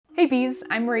Hey bees,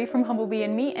 I'm Marie from Humblebee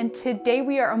and Me, and today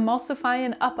we are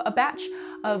emulsifying up a batch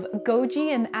of Goji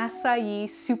and açaí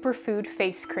superfood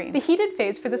face cream. The heated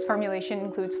phase for this formulation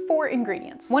includes 4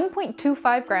 ingredients.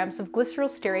 1.25 grams of glyceryl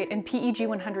stearate and PEG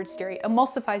 100 stearate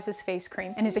emulsifies this face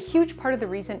cream and is a huge part of the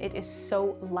reason it is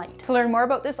so light. To learn more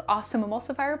about this awesome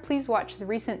emulsifier, please watch the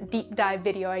recent deep dive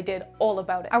video I did all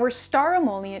about it. Our star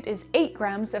emollient is 8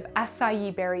 grams of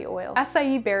açaí berry oil.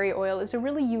 Açaí berry oil is a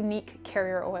really unique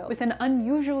carrier oil with an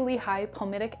unusually high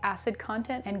palmitic acid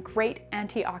content and great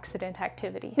antioxidant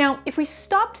activity. Now, if we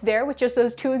stopped there with just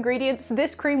those 2 ingredients,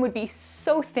 this cream would be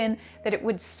so thin that it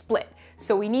would split.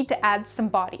 So we need to add some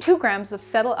body. 2 grams of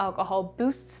cetyl alcohol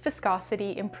boosts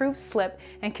viscosity, improves slip,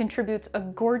 and contributes a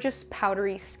gorgeous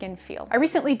powdery skin feel. I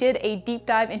recently did a deep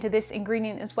dive into this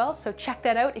ingredient as well, so check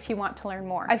that out if you want to learn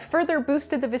more. I've further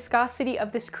boosted the viscosity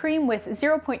of this cream with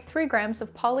 0.3 grams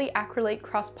of polyacrylate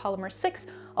cross-polymer 6,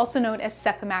 also known as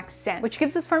Sepimax Zen, which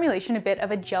gives this formulation a bit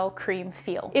of a gel cream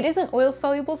feel. It isn't oil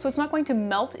soluble, so it's not going to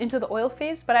melt into the oil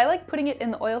phase, but I like putting it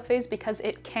in the oil phase because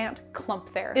it can't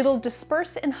clump there. It'll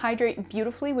disperse and hydrate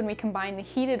beautifully when we combine the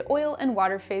heated oil and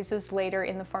water phases later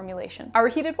in the formulation. Our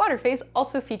heated water phase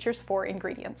also features 4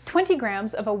 ingredients. 20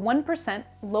 grams of a 1%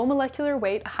 low molecular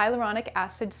weight hyaluronic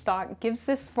acid stock gives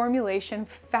this formulation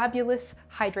fabulous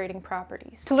hydrating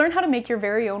properties. To learn how to make your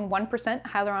very own 1%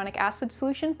 hyaluronic acid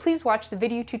solution, please watch the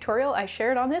video tutorial I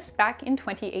shared on this back in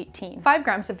 2018. 5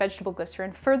 grams of vegetable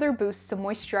glycerin further boosts the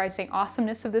moisturizing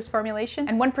awesomeness of this formulation,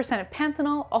 and 1% of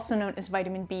panthenol, also known as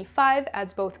vitamin B5,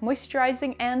 adds both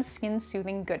moisturizing and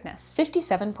skin-soothing goodness.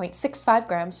 57.65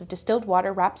 grams of distilled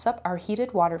water wraps up our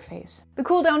heated water phase. The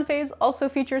cool down phase also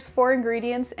features 4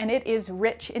 ingredients, and it is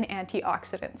rich in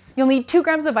antioxidants. You'll need 2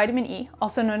 grams of vitamin E,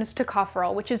 also known as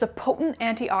tocopherol, which is a potent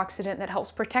antioxidant that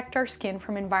helps protect our skin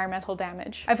from environmental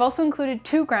damage. I've also included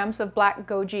 2 grams of black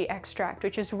Goji extract,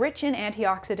 which is rich in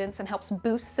antioxidants and helps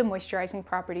boost the moisturizing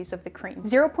properties of the cream.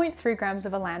 0.3 grams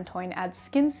of allantoin adds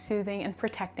skin-soothing and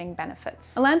protecting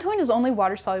benefits. Allantoin is only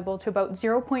water-soluble to about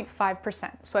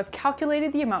 0.5%, so I've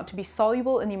calculated the amount to be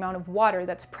soluble in the amount of water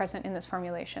that's present in this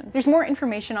formulation. There's more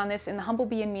information on this in the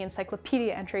Humblebee and Me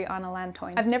encyclopedia entry on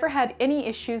allantoin. I've never had any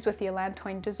issues with the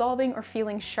allantoin dissolving or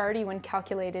feeling shardy when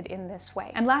calculated in this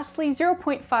way. And lastly,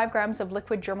 0.5 grams of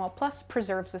liquid Germall Plus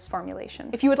preserves this formulation.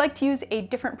 If you would like to use a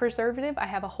different preservative, I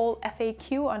have a whole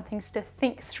FAQ on things to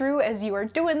think through as you are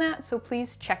doing that, so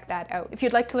please check that out. If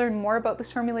you'd like to learn more about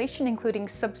this formulation, including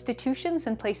substitutions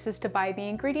and places to buy the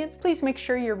ingredients, please make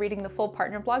sure you're reading the full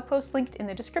partner blog post linked in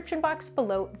the description box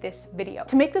below this video.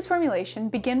 To make this formulation,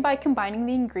 begin by combining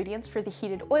the ingredients for the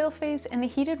heated oil phase and the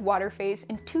heated water phase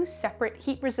in 2 separate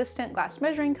heat-resistant glass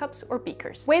measuring cups or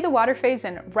beakers. Weigh the water phase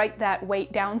and write that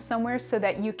weight down somewhere so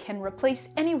that you can replace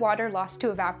any water lost to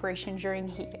evaporation during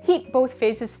heating. Heat both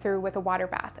phases through with a water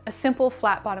bath. A simple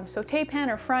flat bottom saute pan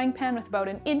or frying pan with about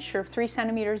 1 inch or 3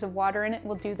 centimeters of water in it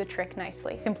will do the trick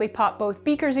nicely. Simply pop both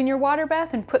beakers in your water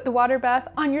bath and put the water bath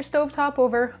on your stovetop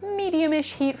over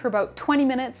medium-ish heat for about 20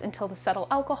 minutes until the cetyl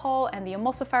alcohol and the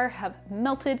emulsifier have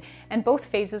melted and both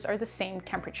phases are the same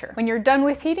temperature. When you're done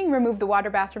with heating, remove the water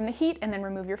bath from the heat and then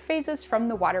remove your phases from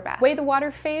the water bath. Weigh the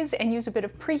water phase and use a bit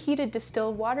of preheated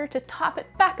distilled water to top it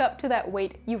back up to that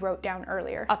weight you wrote down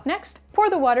earlier. Up next, pour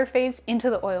the water phase into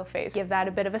the oil phase. Give that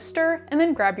a bit of a stir and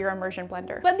then grab your immersion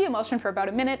blender. Blend the emulsion for about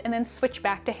 1 minute and then switch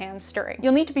back to hand stirring.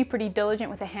 You'll need to be pretty diligent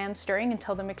with the hand stirring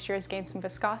until the mixture has gained some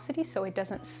viscosity so it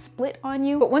doesn't split on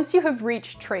you. But once you have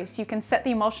reached trace, you can set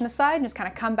the emulsion aside and just kind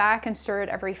of come back and stir it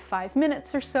every 5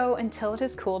 minutes or so until it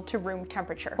has cooled to room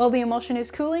temperature. While the emulsion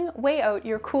is cooling, weigh out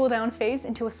your cool down phase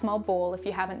into a small bowl if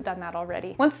you haven't done that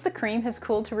already. Once the cream has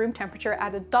cooled to room temperature,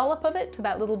 add a dollop of it to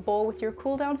that little bowl with your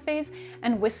cool down phase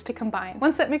and whisk to combine.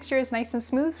 Once that mixture is nice and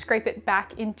smooth, scrape it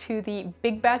back into the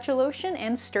big batch of lotion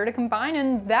and stir to combine,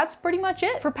 and that's pretty much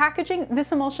it. For packaging,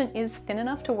 this emulsion is thin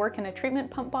enough to work in a treatment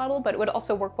pump bottle, but it would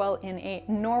also work well in a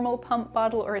normal pump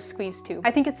bottle or a squeeze tube.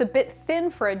 I think it's a bit thin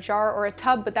for a jar or a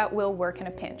tub, but that will work in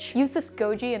a pinch. Use this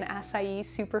Goji and açaí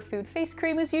superfood face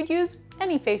cream as you'd use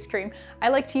any face cream. I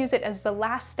like to use it as the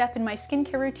last step in my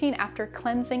skincare routine after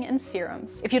cleansing and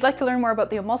serums. If you'd like to learn more about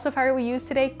the emulsifier we use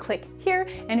today, click here.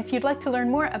 And if you'd like to learn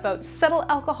more about cetyl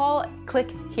alcohol,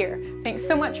 click here. Thanks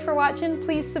so much for watching.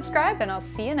 Please subscribe and I'll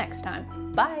see you next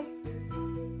time. Bye.